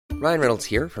Ryan Reynolds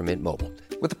here from Mint Mobile.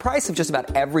 With the price of just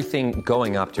about everything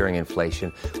going up during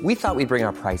inflation, we thought we'd bring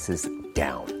our prices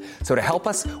down. So to help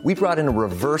us, we brought in a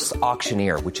reverse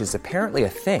auctioneer, which is apparently a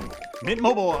thing. Mint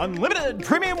Mobile Unlimited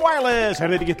Premium Wireless. How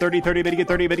to get 30, 30, bit to get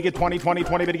 30, bit to get 20, 20,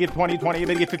 20, bit to get 20, 20,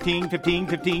 bit to get 15, 15,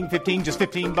 15, 15, just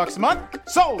 $15 a month?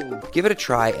 Sold! Give it a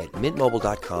try at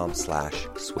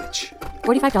mintmobile.com/switch.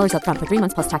 $45 up front for 3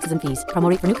 months plus taxes and fees. Promo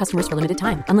rate for new customers for limited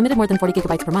time. Unlimited more than 40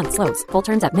 gigabytes per month. Slows full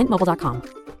terms at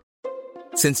mintmobile.com.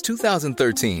 Since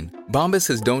 2013, Bombas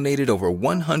has donated over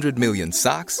 100 million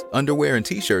socks, underwear, and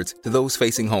T-shirts to those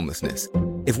facing homelessness.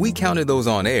 If we counted those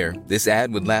on air, this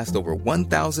ad would last over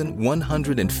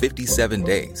 1,157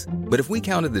 days. But if we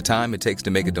counted the time it takes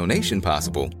to make a donation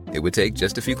possible, it would take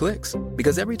just a few clicks.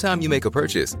 Because every time you make a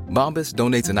purchase, Bombas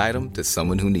donates an item to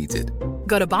someone who needs it.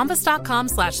 Go to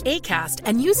bombas.com/ACAST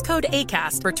and use code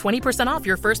ACAST for 20% off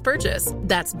your first purchase.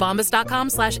 That's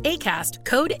bombas.com/ACAST,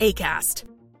 code ACAST.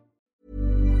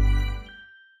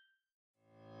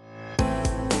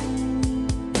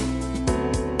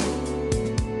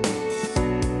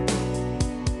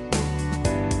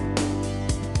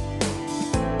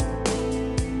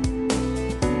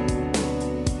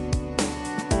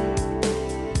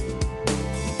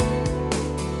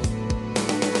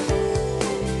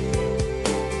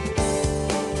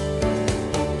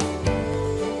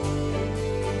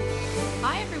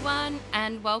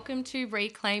 And welcome to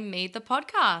Reclaim Me, the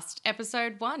podcast,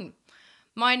 episode 1.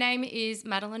 My name is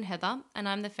Madeline Heather, and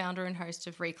I'm the founder and host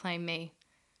of Reclaim Me.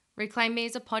 Reclaim Me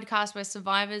is a podcast where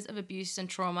survivors of abuse and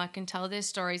trauma can tell their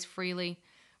stories freely,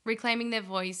 reclaiming their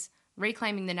voice,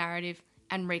 reclaiming the narrative,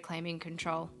 and reclaiming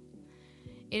control.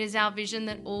 It is our vision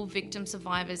that all victim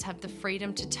survivors have the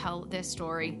freedom to tell their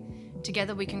story.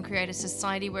 Together we can create a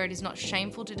society where it is not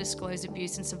shameful to disclose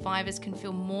abuse and survivors can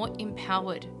feel more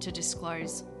empowered to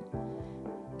disclose.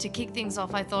 To kick things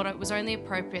off, I thought it was only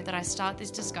appropriate that I start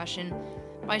this discussion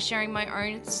by sharing my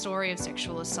own story of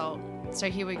sexual assault.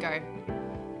 So here we go.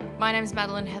 My name is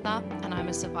Madeline Heather, and I'm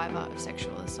a survivor of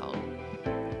sexual assault.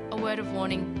 A word of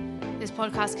warning, this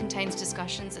podcast contains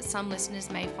discussions that some listeners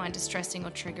may find distressing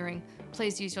or triggering.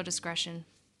 Please use your discretion.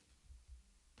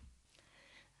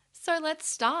 So let's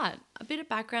start. A bit of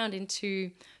background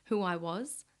into who I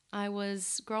was. I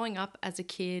was growing up as a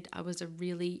kid. I was a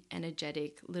really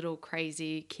energetic, little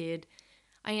crazy kid.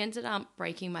 I ended up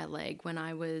breaking my leg when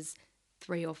I was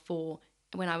 3 or 4,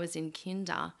 when I was in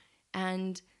kinder.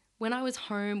 And when I was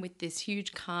home with this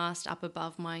huge cast up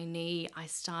above my knee, I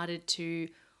started to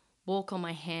walk on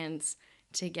my hands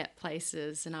to get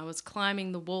places. And I was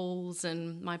climbing the walls,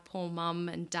 and my poor mum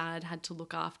and dad had to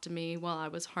look after me while I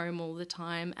was home all the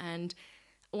time. And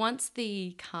once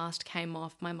the cast came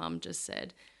off, my mum just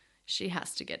said, she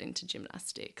has to get into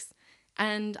gymnastics.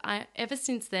 And ever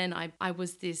since then, I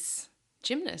was this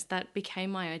gymnast. That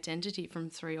became my identity from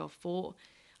 3 or 4.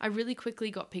 I really quickly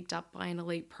got picked up by an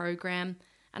elite program,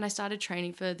 and I started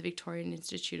training for the Victorian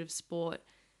Institute of Sport.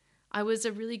 I was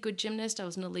a really good gymnast. I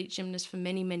was an elite gymnast for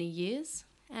many, many years.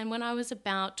 And when I was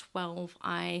about 12,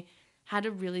 I had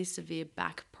a really severe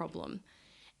back problem.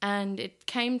 And it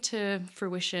came to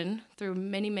fruition through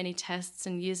many, many tests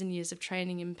and years of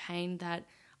training in pain that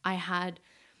I had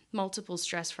multiple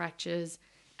stress fractures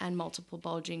and multiple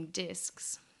bulging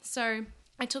discs. So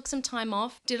I took some time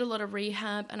off, did a lot of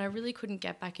rehab, and I really couldn't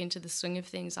get back into the swing of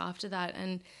things after that.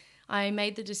 And I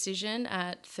made the decision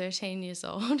at 13 years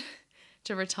old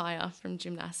to retire from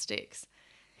gymnastics.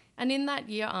 And in that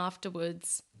year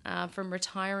afterwards, from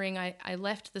retiring, I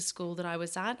left the school that I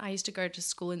was at. I used to go to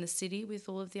school in the city with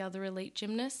all of the other elite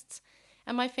gymnasts.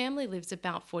 And my family lives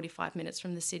about 45 minutes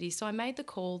from the city, so I made the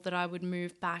call that I would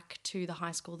move back to the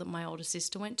high school that my older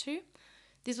sister went to.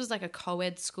 This was like a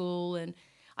co-ed school, and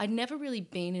I'd never really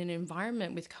been in an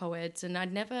environment with co-eds, and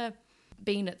I'd never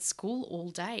been at school all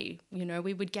day. You know,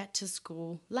 we would get to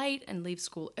school late and leave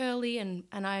school early, and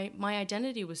my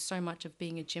identity was so much of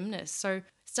being a gymnast. So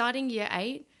starting year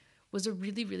 8 was a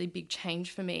really, really big change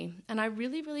for me, and I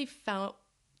really, really felt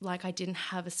like I didn't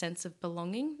have a sense of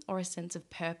belonging or a sense of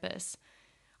purpose.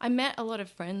 I met a lot of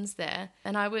friends there,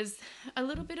 and I was a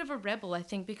little bit of a rebel, I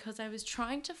think, because I was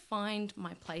trying to find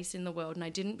my place in the world and I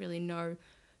didn't really know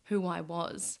who I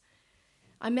was.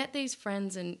 I met these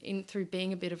friends, and through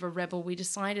being a bit of a rebel, we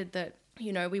decided that,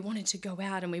 you know, we wanted to go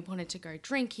out and we wanted to go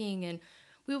drinking, and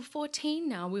we were 14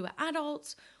 now. We were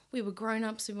adults, we were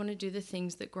grown-ups, we want to do the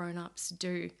things that grown-ups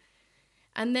do.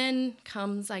 And then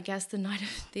comes, I guess, the night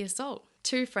of the assault.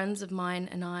 2 friends of mine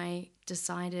and I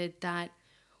decided that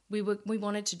we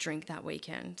wanted to drink that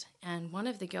weekend, and one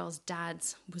of the girls'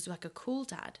 dads was like a cool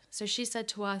dad. So she said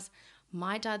to us,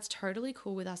 my dad's totally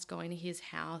cool with us going to his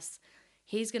house.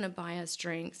 He's going to buy us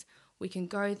drinks. We can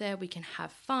go there, we can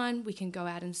have fun, we can go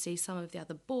out and see some of the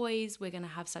other boys. We're going to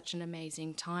have such an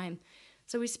amazing time.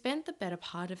 So we spent the better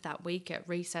part of that week at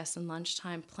recess and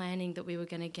lunchtime planning that we were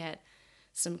going to get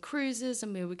some cruises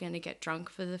and we were going to get drunk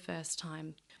for the first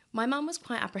time. My mum was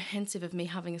quite apprehensive of me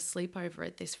having a sleepover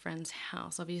at this friend's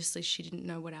house. Obviously, she didn't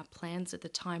know what our plans at the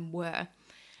time were.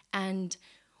 And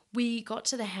we got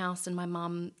to the house and my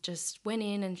mum just went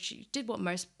in and she did what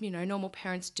most, normal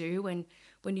parents do when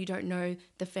you don't know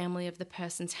the family of the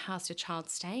person's house your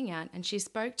child's staying at. And she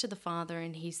spoke to the father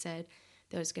and he said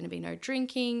there was going to be no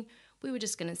drinking. We were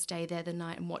just going to stay there the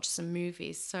night and watch some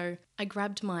movies. So I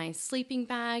grabbed my sleeping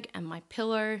bag and my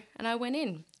pillow and I went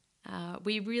in.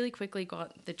 We really quickly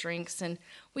got the drinks and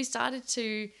we started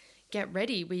to get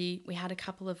ready. We had a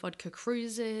couple of vodka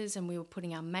cruises and we were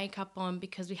putting our makeup on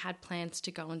because we had plans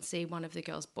to go and see one of the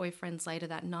girls' boyfriends later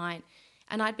that night.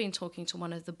 And I'd been talking to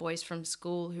one of the boys from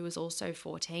school who was also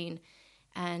 14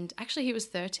 and actually he was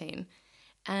 13.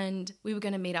 And we were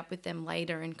going to meet up with them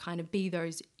later and kind of be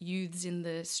those youths in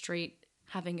the street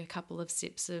having a couple of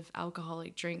sips of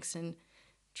alcoholic drinks and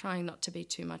trying not to be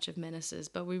too much of menaces,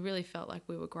 but we really felt like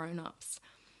we were grown-ups.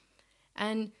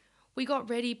 And we got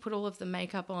ready, put all of the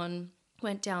makeup on,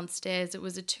 went downstairs. It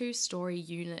was a 2-story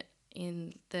unit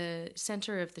in the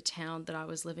center of the town that I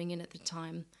was living in at the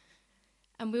time.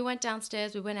 And we went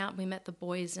downstairs, we went out, we met the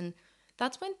boys, and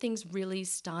that's when things really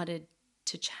started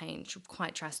to change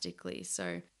quite drastically.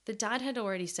 So the dad had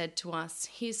already said to us,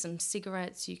 here's some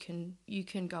cigarettes, you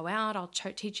can go out, I'll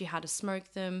teach you how to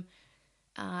smoke them.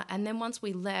 And then once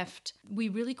we left, we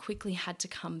really quickly had to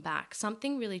come back.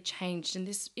 Something really changed. And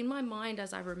this, in my mind,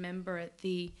 as I remember it,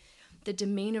 the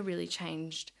demeanor really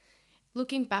changed.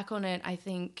 Looking back on it, I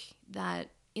think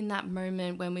that in that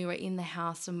moment when we were in the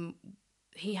house and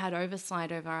he had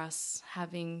oversight over us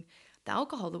having the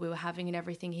alcohol that we were having and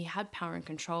everything, he had power and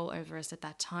control over us at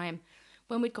that time.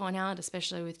 When we'd gone out,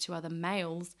 especially with 2 other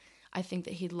males, I think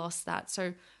that he'd lost that.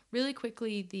 So really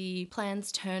quickly, the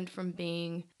plans turned from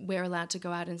being we're allowed to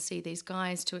go out and see these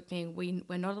guys to it being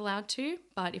we're not allowed to,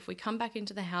 but if we come back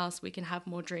into the house, we can have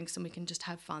more drinks and we can just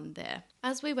have fun there.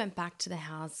 As we went back to the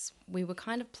house, we were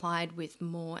kind of plied with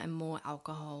more and more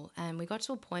alcohol, and we got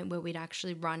to a point where we'd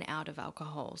actually run out of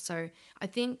alcohol. So I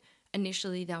think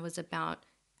initially there was about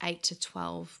 8 to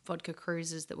 12 vodka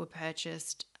cruises that were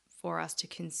purchased for us to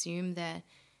consume there,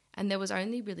 and there was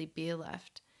only really beer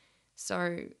left.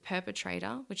 So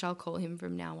perpetrator, which I'll call him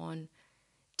from now on,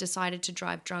 decided to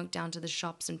drive drunk down to the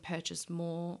shops and purchase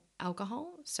more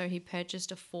alcohol. So he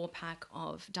purchased a 4-pack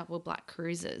of double black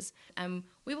cruisers. And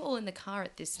we were all in the car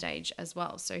at this stage as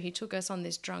well. So he took us on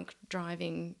this drunk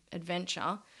driving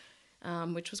adventure,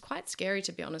 which was quite scary,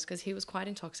 to be honest, because he was quite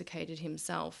intoxicated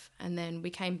himself. And then we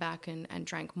came back and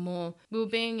drank more. We were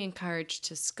being encouraged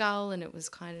to scull, and it was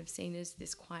kind of seen as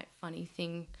this quite funny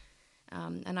thing.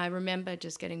 And I remember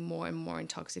just getting more and more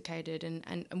intoxicated.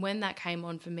 And when that came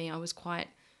on for me, I was quite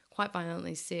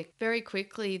violently sick. Very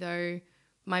quickly, though,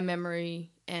 my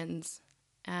memory ends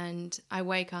and I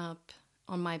wake up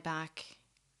on my back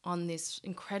on this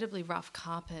incredibly rough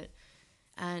carpet,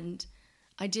 and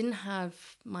I didn't have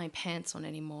my pants on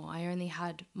anymore. I only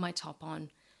had my top on,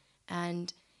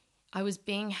 and I was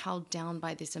being held down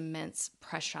by this immense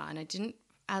pressure, and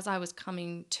as I was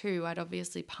coming to, I'd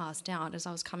obviously passed out. As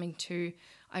I was coming to,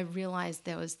 I realized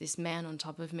there was this man on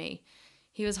top of me.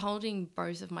 He was holding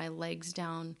both of my legs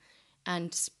down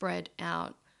and spread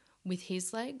out with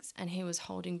his legs, and he was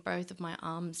holding both of my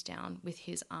arms down with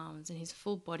his arms, and his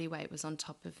full body weight was on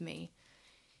top of me.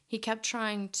 He kept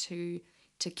trying to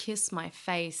kiss my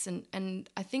face, and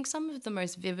I think some of the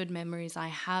most vivid memories I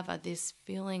have are this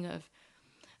feeling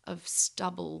of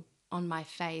stubble on my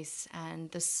face and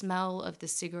the smell of the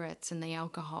cigarettes and the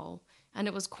alcohol. And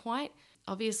it was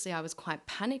obviously I was quite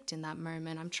panicked in that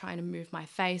moment. I'm trying to move my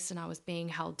face and I was being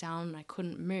held down and I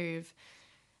couldn't move.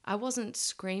 I wasn't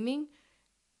screaming.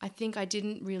 I think I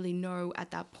didn't really know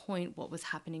at that point what was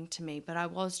happening to me, but I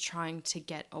was trying to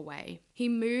get away. He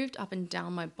moved up and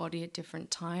down my body at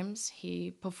different times.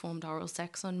 He performed oral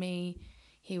sex on me.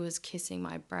 He was kissing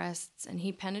my breasts, and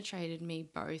he penetrated me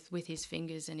both with his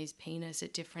fingers and his penis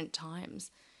at different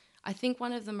times. I think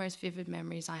one of the most vivid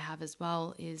memories I have as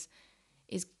well is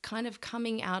kind of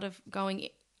coming out of going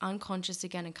unconscious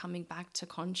again and coming back to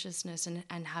consciousness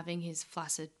and having his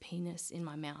flaccid penis in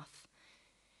my mouth.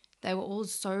 They were all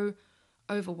so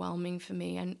overwhelming for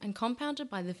me and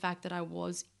compounded by the fact that I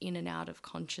was in and out of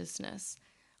consciousness.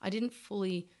 I didn't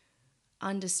fully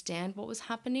understand what was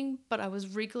happening, but I was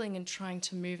wriggling and trying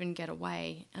to move and get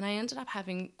away. And I ended up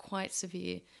having quite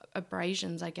severe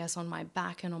abrasions, I guess, on my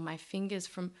back and on my fingers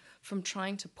from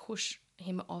trying to push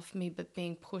him off me, but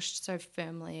being pushed so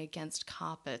firmly against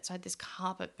carpet. So I had this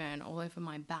carpet burn all over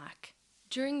my back.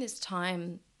 During this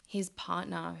time, his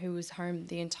partner, who was home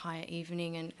the entire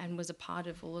evening and was a part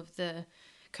of all of the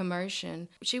commotion,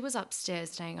 she was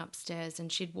upstairs, staying upstairs,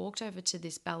 and she'd walked over to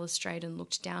this balustrade and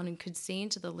looked down and could see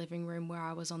into the living room where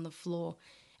I was on the floor,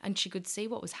 and she could see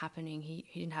what was happening. He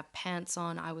didn't have pants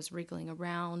on. I was wriggling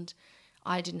around.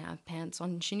 I didn't have pants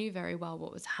on. She knew very well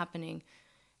what was happening,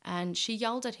 and she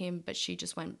yelled at him, but she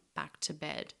just went back to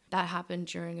bed. That happened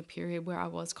during a period where I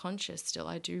was conscious still.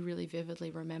 I do really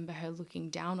vividly remember her looking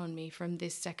down on me from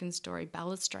this second-story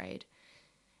balustrade.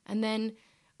 And then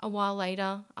a while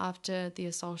later, after the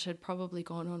assault had probably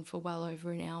gone on for well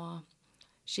over an hour,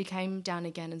 she came down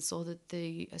again and saw that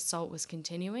the assault was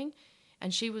continuing,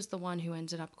 and she was the one who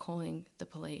ended up calling the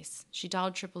police. She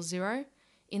dialed 000.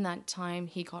 In that time,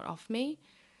 he got off me,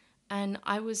 and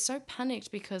I was so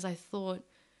panicked because I thought,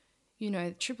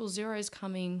 000 is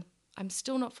coming. I'm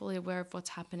still not fully aware of what's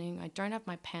happening. I don't have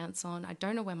my pants on. I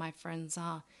don't know where my friends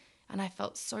are. And I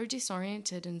felt so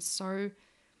disoriented and so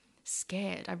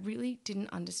scared. I really didn't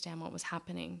understand what was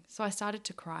happening. So I started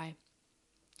to cry.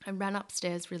 I ran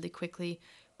upstairs really quickly,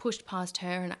 pushed past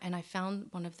her, and I found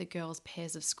one of the girls'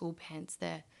 pairs of school pants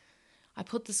there. I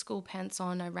put the school pants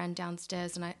on, I ran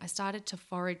downstairs, and I started to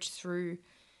forage through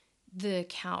the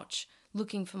couch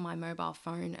looking for my mobile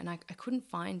phone, and I couldn't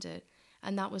find it.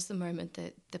 And that was the moment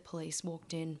that the police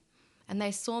walked in. And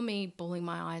they saw me bawling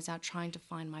my eyes out trying to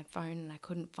find my phone, and I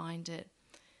couldn't find it.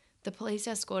 The police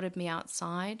escorted me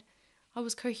outside. I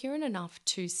was coherent enough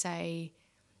to say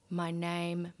my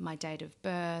name, my date of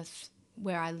birth,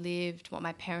 where I lived, what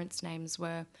my parents' names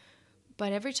were.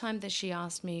 But every time that she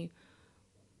asked me,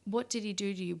 what did he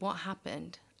do to you? What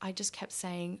happened? I just kept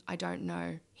saying, I don't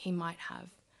know. He might have.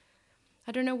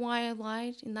 I don't know why I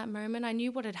lied in that moment. I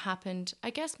knew what had happened.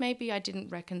 I guess maybe I didn't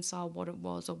reconcile what it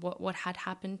was or what had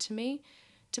happened to me.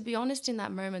 To be honest, in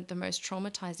that moment, the most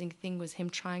traumatizing thing was him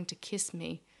trying to kiss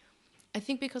me. I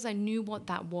think because I knew what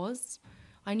that was.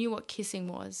 I knew what kissing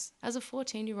was. As a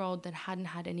 14-year-old that hadn't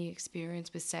had any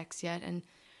experience with sex yet, and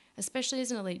especially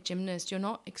as an elite gymnast, you're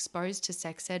not exposed to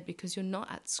sex ed because you're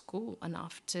not at school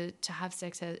enough to have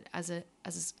sex ed as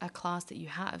a class that you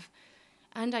have.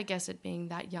 And I guess at being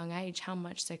that young age, how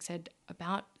much sex ed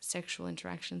about sexual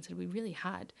interactions had we really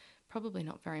had? Probably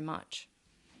not very much.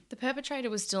 The perpetrator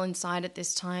was still inside at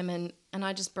this time, and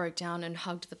I just broke down and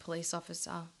hugged the police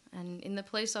officer. And in the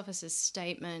police officer's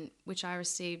statement, which I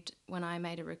received when I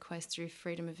made a request through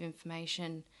Freedom of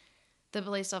Information, the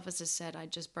police officer said I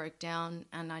just broke down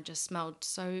and I just smelled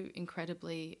so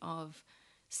incredibly of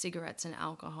cigarettes and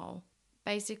alcohol.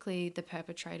 Basically, the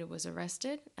perpetrator was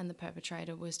arrested and the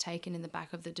perpetrator was taken in the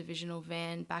back of the divisional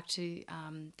van back to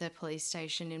the police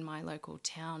station in my local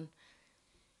town.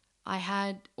 I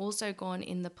had also gone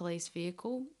in the police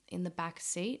vehicle in the back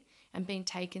seat and been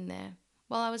taken there.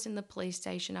 While I was in the police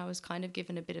station, I was kind of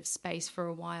given a bit of space for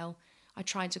a while. I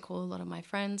tried to call a lot of my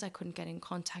friends. I couldn't get in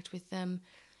contact with them.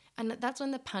 And that's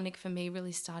when the panic for me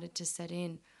really started to set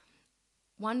in.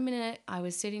 One minute I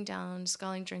was sitting down,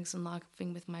 sculling drinks and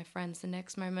laughing with my friends. The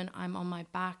next moment I'm on my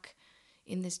back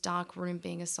in this dark room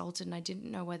being assaulted, and I didn't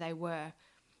know where they were.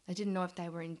 I didn't know if they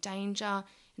were in danger,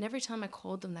 and every time I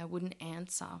called them, they wouldn't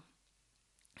answer.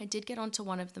 I did get onto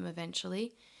one of them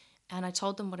eventually, and I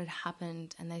told them what had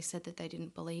happened, and they said that they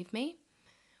didn't believe me,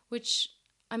 which,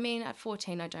 I mean, at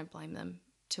 14, I don't blame them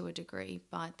to a degree,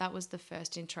 but that was the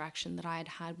first interaction that I had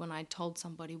had when I told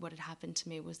somebody what had happened to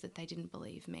me, was that they didn't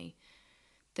believe me.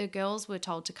 The girls were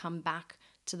told to come back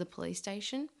to the police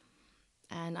station,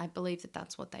 and I believe that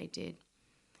that's what they did.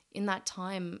 In that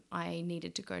time, I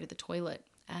needed to go to the toilet,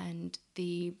 and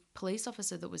the police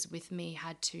officer that was with me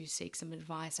had to seek some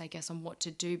advice, I guess, on what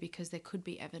to do, because there could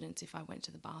be evidence if I went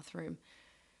to the bathroom.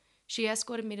 She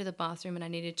escorted me to the bathroom, and I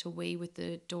needed to wee with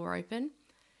the door open,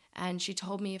 and she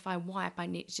told me if I wipe,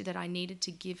 that I needed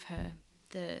to give her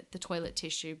the toilet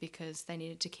tissue because they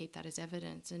needed to keep that as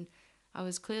evidence. And I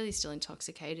was clearly still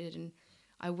intoxicated, and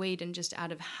I weed, and just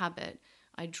out of habit,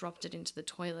 I dropped it into the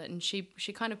toilet, and she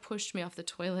kind of pushed me off the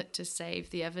toilet to save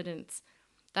the evidence.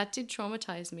 That did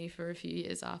traumatize me for a few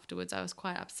years afterwards. I was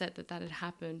quite upset that had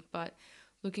happened, but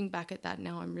looking back at that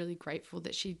now, I'm really grateful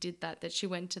that she did that she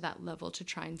went to that level to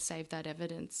try and save that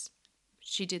evidence.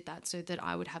 She did that so that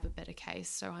I would have a better case,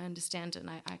 so I understand it, and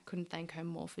I couldn't thank her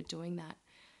more for doing that.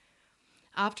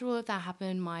 After all of that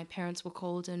happened, my parents were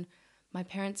called, and my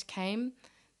parents came.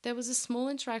 There was a small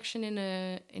interaction in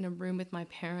a room with my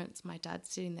parents. My dad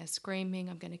sitting there screaming,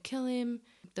 "I'm going to kill him."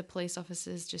 The police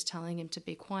officers just telling him to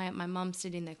be quiet. My mum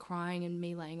sitting there crying and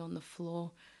me laying on the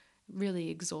floor, really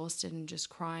exhausted and just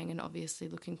crying and obviously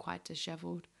looking quite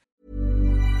disheveled.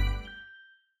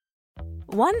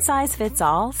 One size fits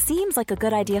all seems like a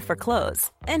good idea for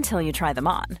clothes until you try them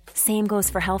on. Same goes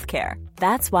for healthcare.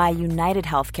 That's why United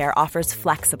Healthcare offers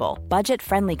flexible,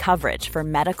 budget-friendly coverage for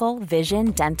medical,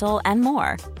 vision, dental, and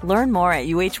more. Learn more at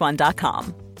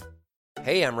uh1.com.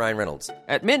 Hey, I'm Ryan Reynolds.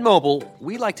 At Mint Mobile,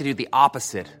 we like to do the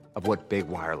opposite of what Big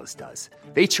Wireless does.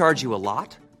 They charge you a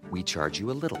lot, we charge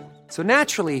you a little. So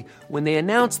naturally, when they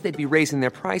announced they'd be raising their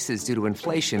prices due to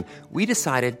inflation, we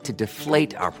decided to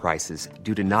deflate our prices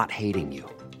due to not hating you.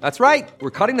 That's right.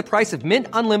 We're cutting the price of Mint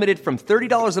Unlimited from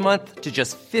 $30 a month to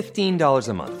just $15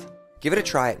 a month. Give it a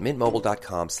try at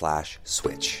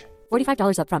mintmobile.com/switch.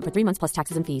 $45 up front for 3 months plus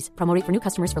taxes and fees. Promo rate for new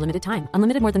customers for limited time.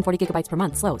 Unlimited more than 40 gigabytes per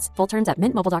month. Slows full terms at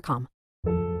mintmobile.com.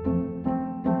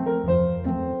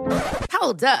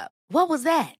 Hold up. What was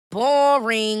that?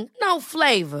 Boring. No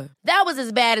flavor. That was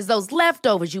as bad as those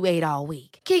leftovers you ate all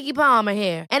week. Keke Palmer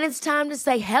here, and it's time to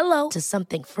say hello to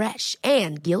something fresh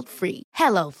and guilt-free.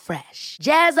 Hello Fresh.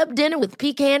 Jazz up dinner with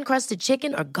pecan-crusted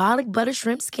chicken or garlic butter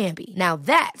shrimp scampi. Now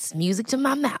that's music to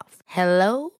my mouth.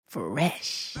 Hello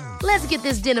Fresh. Let's get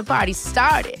this dinner party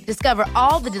started. Discover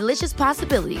all the delicious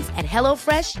possibilities at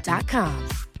hellofresh.com.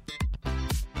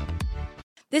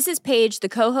 This is Paige, the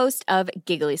co-host of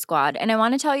Giggly Squad, and I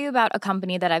want to tell you about a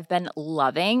company that I've been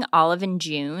loving, Olive &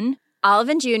 June.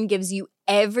 Olive & June gives you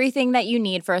everything that you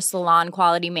need for a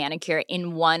salon-quality manicure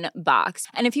in one box.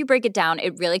 And if you break it down,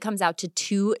 it really comes out to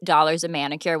 $2 a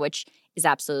manicure, which is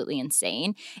absolutely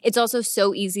insane. It's also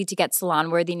so easy to get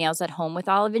salon-worthy nails at home with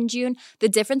Olive & June. The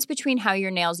difference between how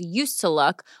your nails used to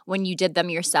look when you did them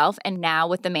yourself and now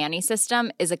with the Mani system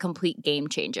is a complete game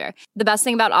changer. The best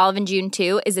thing about Olive & June,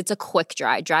 too, is it's a quick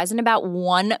dry. Dries in about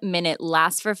 1 minute,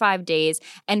 lasts for 5 days,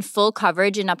 and full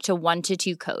coverage in up to 1 to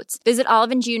 2 coats. Visit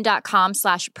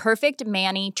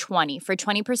oliveandjune.com/perfectmani20 for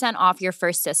 20% off your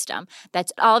first system.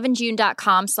 That's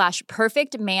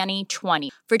oliveandjune.com/perfectmani20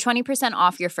 for 20%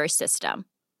 off your first system.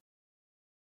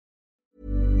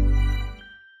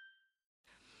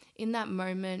 In that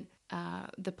moment,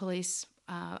 the police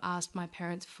asked my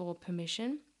parents for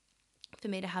permission for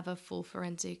me to have a full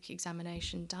forensic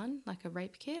examination done, like a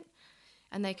rape kit,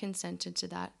 and they consented to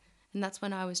that. And that's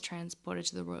when I was transported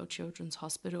to the Royal Children's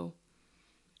Hospital.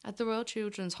 At the Royal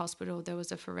Children's Hospital, there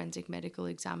was a forensic medical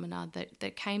examiner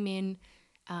that came in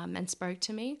and spoke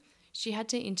to me. She had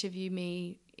to interview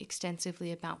me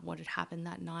extensively about what had happened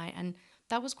that night, and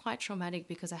that was quite traumatic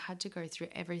because I had to go through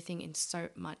everything in so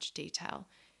much detail.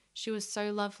 She was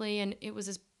so lovely, and it was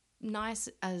as nice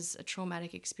as a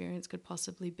traumatic experience could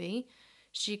possibly be.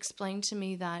 She explained to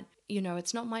me that,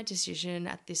 it's not my decision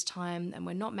at this time, and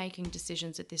we're not making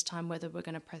decisions at this time whether we're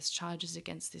going to press charges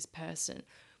against this person.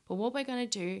 But what we're going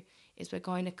to do is we're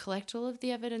going to collect all of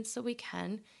the evidence that we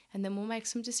can, and then we'll make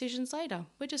some decisions later.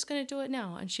 We're just going to do it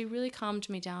now. And she really calmed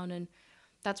me down, and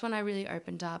that's when I really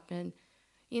opened up. And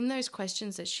in those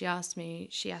questions that she asked me,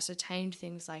 she ascertained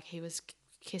things like he was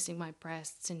kissing my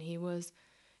breasts, and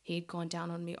he'd gone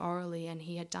down on me orally, and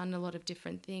he had done a lot of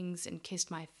different things and kissed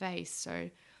my face.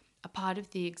 So a part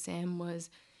of the exam was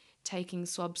taking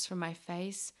swabs from my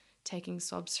face, taking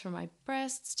swabs from my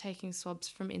breasts, taking swabs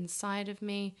from inside of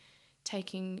me,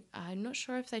 I'm not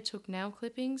sure if they took nail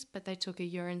clippings, but they took a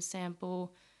urine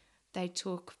sample. They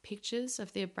took pictures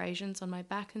of the abrasions on my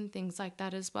back and things like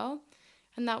that as well.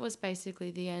 And that was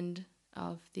basically the end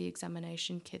of the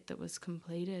examination kit that was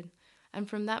completed. And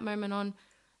from that moment on,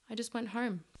 I just went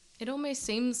home. It almost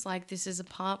seems like this is a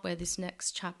part where this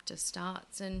next chapter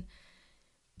starts. And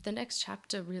the next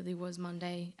chapter really was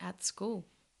Monday at school.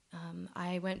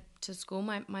 I went to school.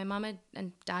 My mum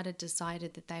and dad had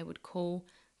decided that they would call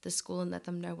the school and let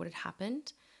them know what had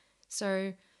happened.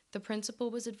 So the principal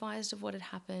was advised of what had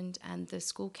happened, and the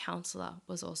school counsellor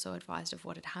was also advised of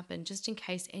what had happened, just in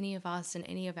case any of us and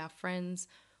any of our friends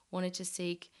wanted to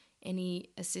seek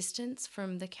any assistance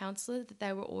from the counsellor, that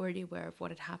they were already aware of what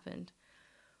had happened.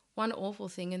 One awful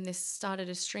thing, and this started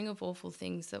a string of awful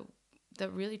things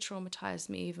that really traumatized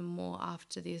me even more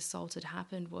after the assault had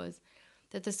happened, was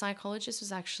that the psychologist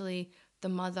was actually the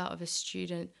mother of a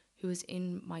student who was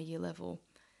in my year level.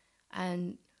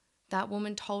 And that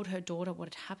woman told her daughter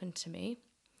what had happened to me.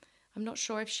 I'm not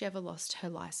sure if she ever lost her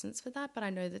license for that, but I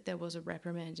know that there was a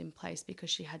reprimand in place because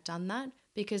she had done that,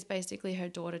 because basically her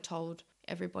daughter told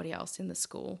everybody else in the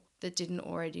school that didn't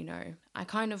already know. I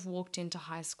kind of walked into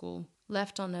high school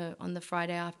left on the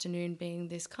Friday afternoon being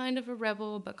this kind of a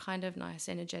rebel but kind of nice,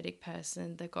 energetic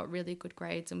person that got really good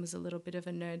grades and was a little bit of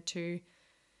a nerd too.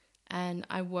 And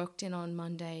I walked in on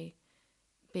Monday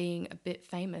being a bit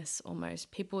famous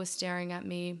almost. People were staring at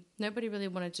me. Nobody really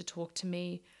wanted to talk to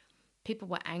me. People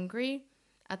were angry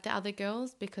at the other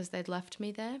girls because they'd left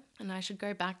me there. And I should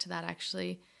go back to that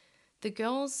actually. The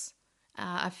girls,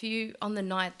 on the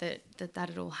night that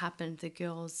had all happened, the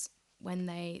girls, when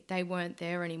they weren't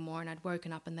there anymore and I'd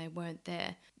woken up and they weren't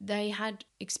there, they had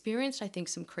experienced, I think,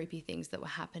 some creepy things that were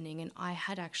happening, and I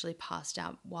had actually passed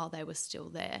out while they were still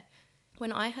there.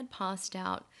 When I had passed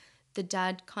out, the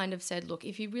dad kind of said, look,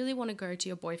 if you really want to go to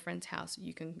your boyfriend's house,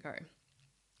 you can go.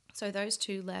 So those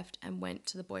two left and went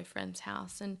to the boyfriend's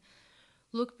house. And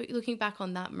looking back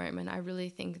on that moment, I really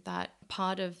think that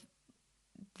part of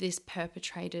this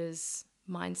perpetrator's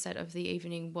mindset of the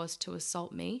evening was to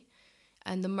assault me.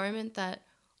 And the moment that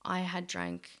I had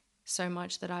drank so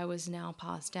much that I was now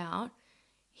passed out,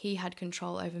 he had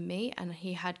control over me and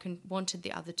he had wanted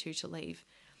the other two to leave.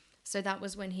 So that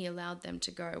was when he allowed them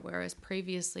to go, whereas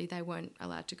previously they weren't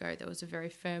allowed to go. There was a very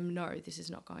firm no, this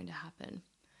is not going to happen.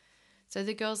 So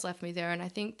the girls left me there, and I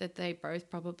think that they both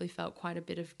probably felt quite a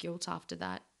bit of guilt after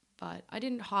that, but I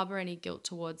didn't harbour any guilt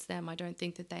towards them. I don't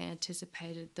think that they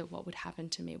anticipated that what would happen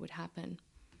to me would happen.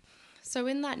 So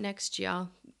in that next year,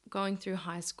 going through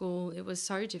high school, it was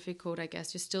so difficult, I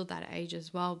guess. You're still that age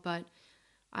as well, but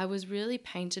I was really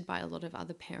painted by a lot of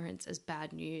other parents as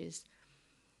bad news.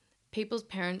 People's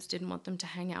parents didn't want them to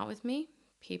hang out with me.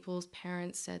 People's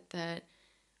parents said that,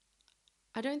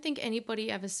 I don't think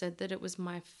anybody ever said that it was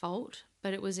my fault,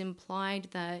 but it was implied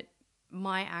that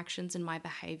my actions and my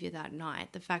behavior that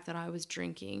night, the fact that I was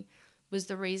drinking, was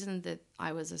the reason that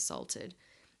I was assaulted.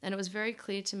 And it was very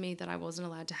clear to me that I wasn't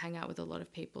allowed to hang out with a lot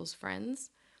of people's friends.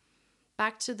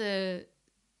 Back to the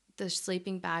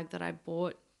sleeping bag that I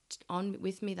bought on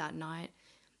with me that night,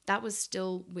 that was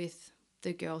still with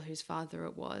the girl whose father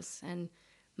it was. And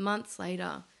months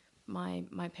later,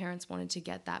 my parents wanted to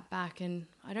get that back, and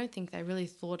I don't think they really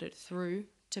thought it through,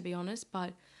 to be honest,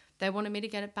 but they wanted me to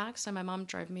get it back. So my mum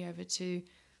drove me over to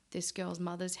this girl's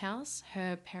mother's house.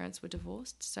 Her parents were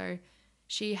divorced, so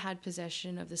she had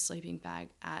possession of the sleeping bag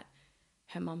at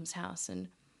her mum's house. And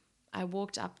I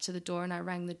walked up to the door and I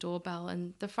rang the doorbell,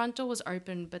 and the front door was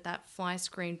open, but that fly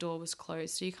screen door was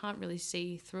closed, so you can't really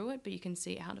see through it, but you can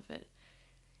see out of it.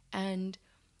 And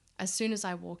as soon as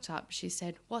I walked up, she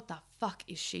said, "What the fuck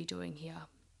is she doing here?"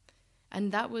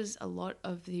 And that was a lot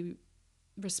of the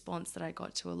response that I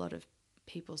got to a lot of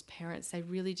people's parents. They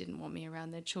really didn't want me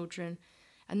around their children.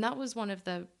 And that was one of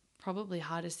the probably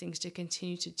hardest things to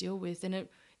continue to deal with. And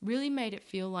it really made it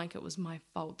feel like it was my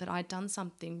fault, that I'd done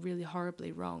something really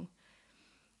horribly wrong.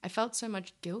 I felt so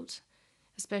much guilt,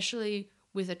 especially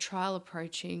with a trial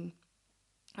approaching.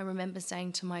 I remember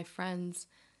saying to my friends,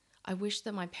 I wish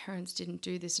that my parents didn't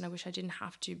do this, and I wish I didn't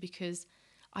have to, because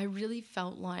I really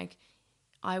felt like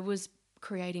I was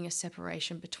creating a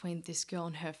separation between this girl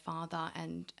and her father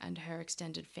and her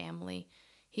extended family.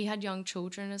 He had young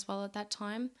children as well at that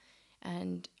time,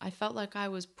 and I felt like I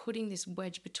was putting this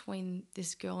wedge between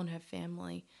this girl and her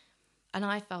family, and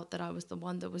I felt that I was the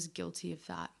one that was guilty of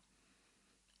that.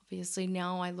 Obviously,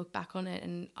 now I look back on it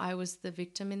and I was the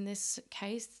victim in this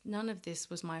case. None of this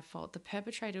was my fault. The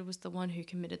perpetrator was the one who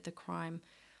committed the crime.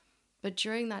 But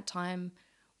during that time,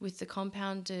 with the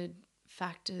compounded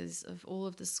factors of all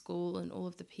of the school and all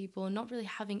of the people, and not really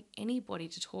having anybody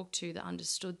to talk to that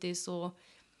understood this, or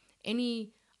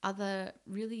any other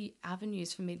really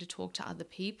avenues for me to talk to other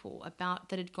people about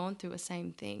that had gone through the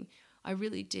same thing, I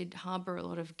really did harbour a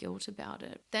lot of guilt about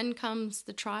it. Then comes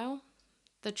the trial.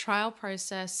 The trial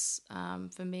process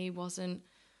for me wasn't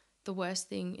the worst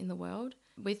thing in the world.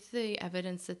 With the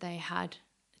evidence that they had,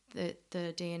 the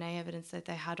DNA evidence that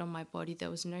they had on my body,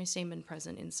 there was no semen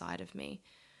present inside of me.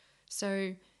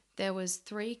 So there was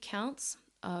 3 counts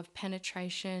of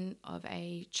penetration of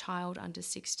a child under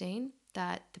 16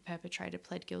 that the perpetrator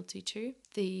pled guilty to.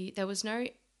 There was no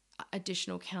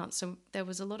additional counts. So there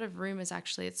was a lot of rumours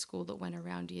actually at school that went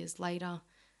around years later,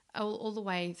 all the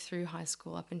way through high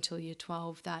school up until year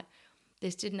 12, that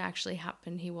this didn't actually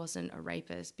happen. He wasn't a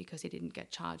rapist because he didn't get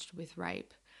charged with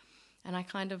rape. And I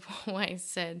kind of always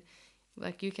said,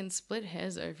 like, you can split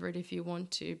hairs over it if you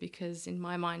want to, because in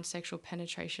my mind, sexual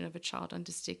penetration of a child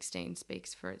under 16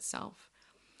 speaks for itself.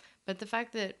 But the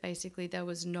fact that basically there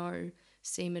was no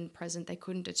semen present, they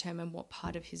couldn't determine what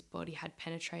part of his body had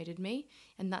penetrated me.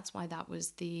 And that's why that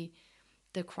was the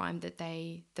crime that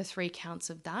the 3 counts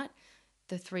of that,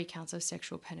 the 3 counts of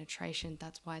sexual penetration,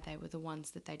 that's why they were the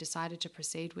ones that they decided to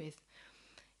proceed with.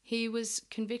 He was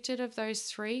convicted of those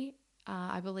 3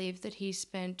 I believe that he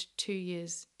spent 2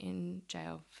 years in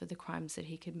jail for the crimes that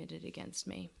he committed against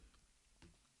me.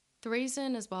 The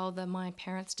reason as well that my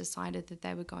parents decided that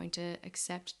they were going to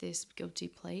accept this guilty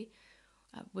plea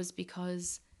was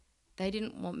because they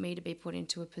didn't want me to be put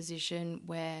into a position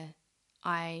where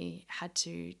I had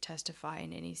to testify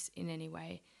in any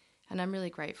way. And I'm really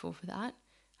grateful for that.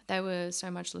 They were so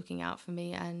much looking out for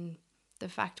me, and the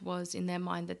fact was in their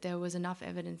mind that there was enough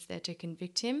evidence there to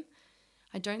convict him.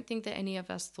 I don't think that any of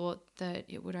us thought that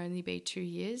it would only be 2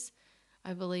 years.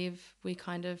 I believe we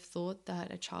kind of thought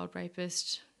that a child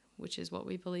rapist, which is what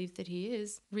we believe that he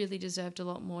is, really deserved a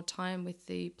lot more time with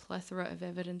the plethora of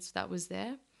evidence that was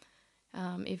there.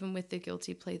 Even with the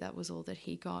guilty plea, that was all that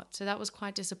he got. So that was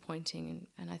quite disappointing,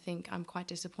 and I think I'm quite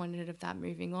disappointed of that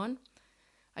moving on.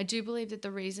 I do believe that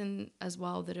the reason as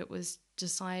well that it was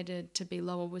decided to be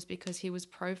lower was because he was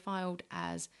profiled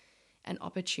as an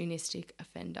opportunistic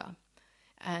offender.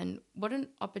 And what an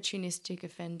opportunistic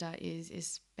offender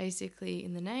is basically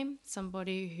in the name,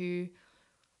 somebody who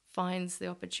finds the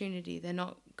opportunity. They're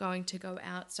not going to go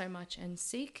out so much and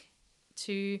seek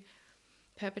to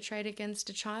perpetrate against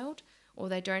a child, or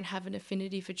they don't have an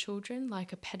affinity for children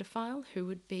like a pedophile who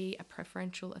would be a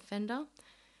preferential offender.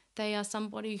 They are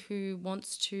somebody who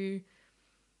wants to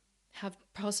have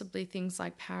possibly things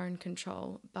like power and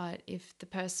control, but if the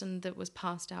person that was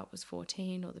passed out was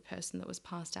 14 or the person that was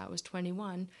passed out was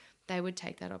 21, they would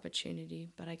take that opportunity,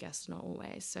 but I guess not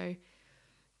always. So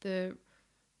the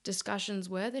discussions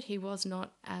were that he was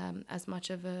not as much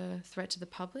of a threat to the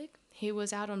public. He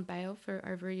was out on bail for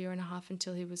over 1.5 years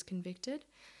until he was convicted,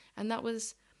 and that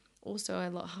was also a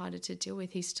lot harder to deal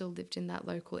with. He still lived in that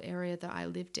local area that I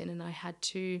lived in, and I had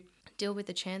to deal with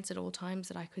the chance at all times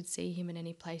that I could see him in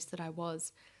any place that I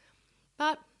was.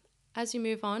 But as you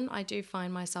move on, I do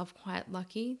find myself quite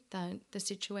lucky that the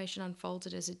situation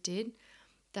unfolded as it did,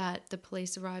 that the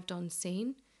police arrived on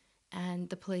scene and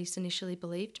the police initially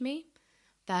believed me,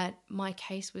 that my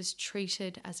case was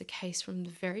treated as a case from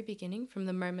the very beginning, from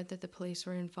the moment that the police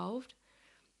were involved,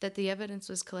 that the evidence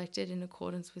was collected in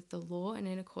accordance with the law and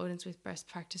in accordance with best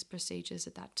practice procedures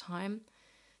at that time.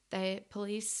 The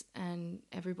police and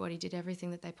everybody did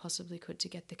everything that they possibly could to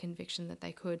get the conviction that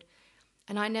they could.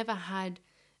 And I never had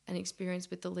an experience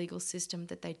with the legal system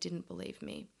that they didn't believe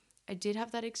me. I did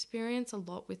have that experience a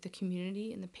lot with the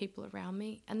community and the people around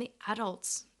me and the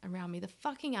adults around me, the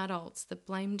fucking adults that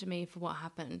blamed me for what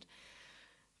happened.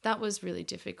 That was really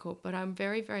difficult, but I'm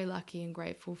very, very lucky and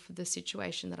grateful for the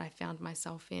situation that I found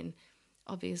myself in,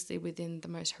 obviously within the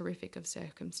most horrific of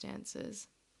circumstances.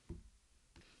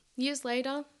 Years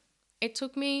later, it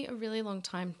took me a really long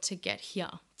time to get here,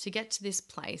 to get to this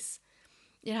place.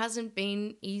 It hasn't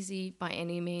been easy by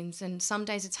any means, and some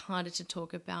days it's harder to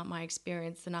talk about my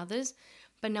experience than others,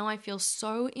 but now I feel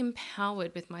so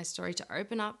empowered with my story to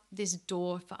open up this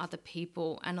door for other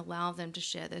people and allow them to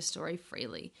share their story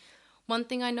freely. One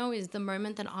thing I know is the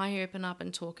moment that I open up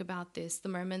and talk about this, the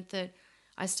moment that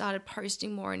I started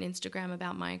posting more on Instagram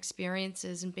about my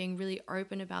experiences and being really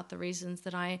open about the reasons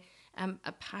that I am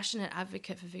a passionate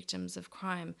advocate for victims of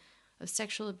crime, of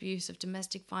sexual abuse, of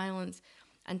domestic violence,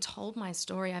 and told my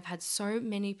story, I've had so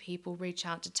many people reach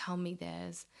out to tell me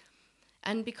theirs.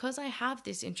 And because I have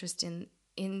this interest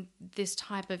in this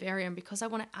type of area, and because I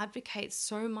want to advocate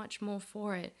so much more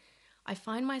for it, I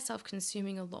find myself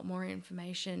consuming a lot more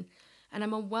information, and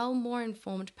I'm a more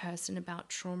informed person about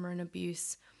trauma and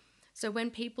abuse. So when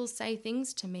people say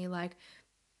things to me like,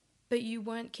 but you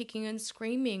weren't kicking and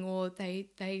screaming, or they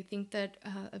think that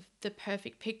the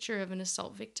perfect picture of an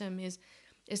assault victim is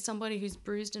somebody who's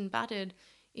bruised and battered.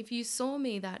 If you saw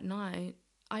me that night,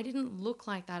 I didn't look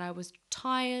like that. I was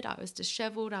tired, I was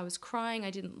disheveled, I was crying,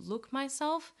 I didn't look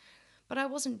myself, but I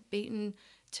wasn't beaten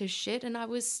to shit, and I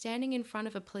was standing in front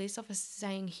of a police officer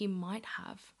saying he might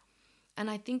have. And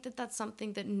I think that that's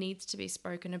something that needs to be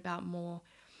spoken about more.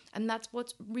 And that's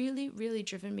what's really, really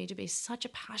driven me to be such a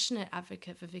passionate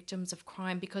advocate for victims of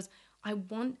crime, because I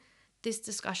want this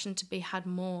discussion to be had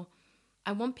more.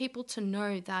 I want people to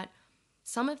know that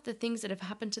some of the things that have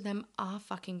happened to them are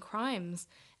fucking crimes,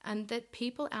 and that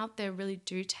people out there really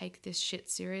do take this shit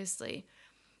seriously.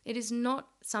 It is not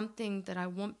something that I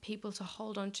want people to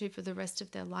hold on to for the rest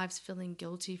of their lives feeling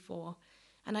guilty for.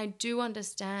 And I do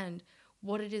understand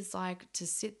what it is like to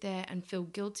sit there and feel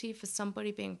guilty for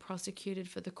somebody being prosecuted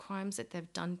for the crimes that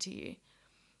they've done to you.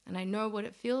 And I know what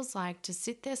it feels like to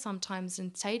sit there sometimes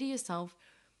and say to yourself,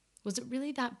 was it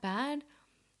really that bad?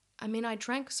 I mean, I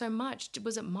drank so much.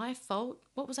 Was it my fault?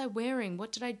 What was I wearing?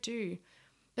 What did I do?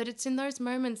 But it's in those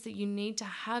moments that you need to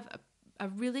have a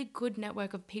really good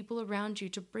network of people around you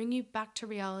to bring you back to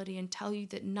reality and tell you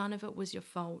that none of it was your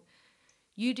fault.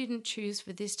 You didn't choose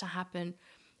for this to happen.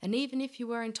 And even if you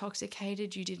were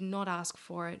intoxicated, you did not ask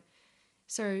for it.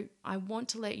 So I want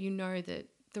to let you know that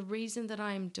the reason that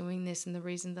I am doing this and the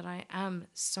reason that I am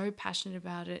so passionate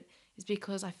about it is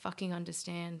because I fucking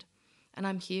understand. And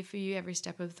I'm here for you every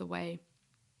step of the way.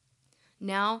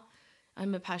 Now,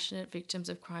 I'm a passionate victims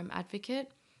of crime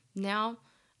advocate. Now,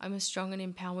 I'm a strong and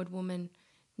empowered woman.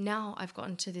 Now, I've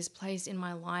gotten to this place in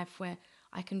my life where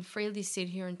I can freely sit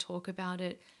here and talk about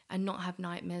it and not have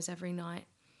nightmares every night.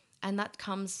 And that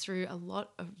comes through a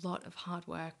lot of hard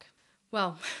work.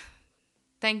 Well,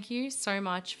 thank you so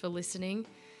much for listening.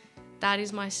 That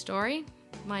is my story.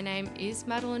 My name is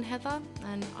Madeline Heather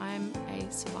and I'm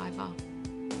a survivor.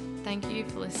 Thank you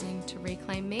for listening to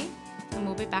Reclaim Me, and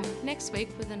we'll be back next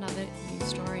week with another new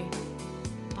story.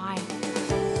 Bye.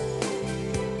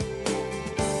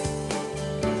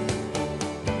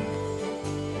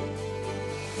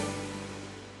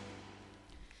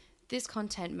 This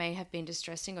content may have been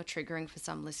distressing or triggering for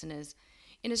some listeners.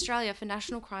 In Australia, for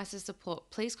national crisis support,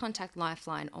 please contact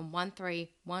Lifeline on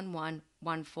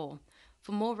 131114.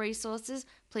 For more resources,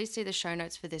 please see the show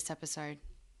notes for this episode.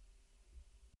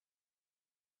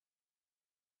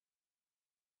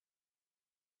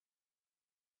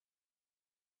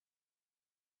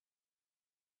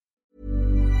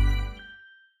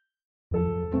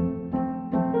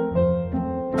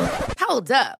 Hold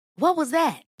up. What was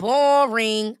that?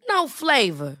 Boring. No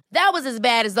flavor. That was as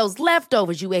bad as those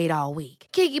leftovers you ate all week.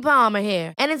 Keke Palmer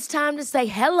here. And it's time to say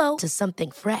hello to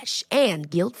something fresh and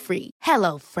guilt-free.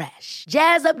 Hello Fresh.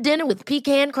 Jazz up dinner with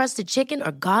pecan-crusted chicken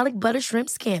or garlic butter shrimp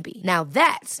scampi. Now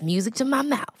that's music to my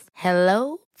mouth.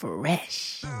 Hello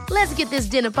Fresh. Let's get this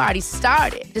dinner party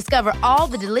started. Discover all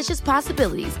the delicious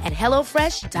possibilities at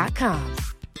HelloFresh.com.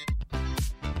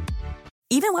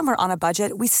 Even when we're on a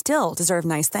budget, we still deserve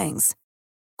nice things.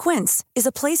 Quince is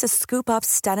a place to scoop up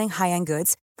stunning high-end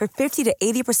goods for 50 to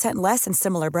 80% less than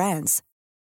similar brands.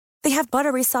 They have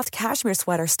buttery soft cashmere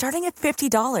sweaters starting at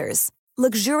 $50,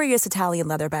 luxurious Italian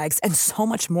leather bags, and so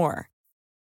much more.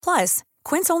 Plus,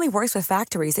 Quince only works with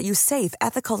factories that use safe,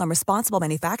 ethical, and responsible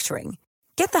manufacturing.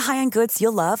 Get the high-end goods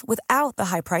you'll love without the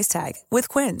high price tag with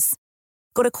Quince.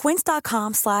 Go to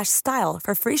quince.com/style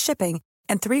for free shipping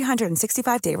and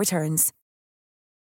 365-day returns.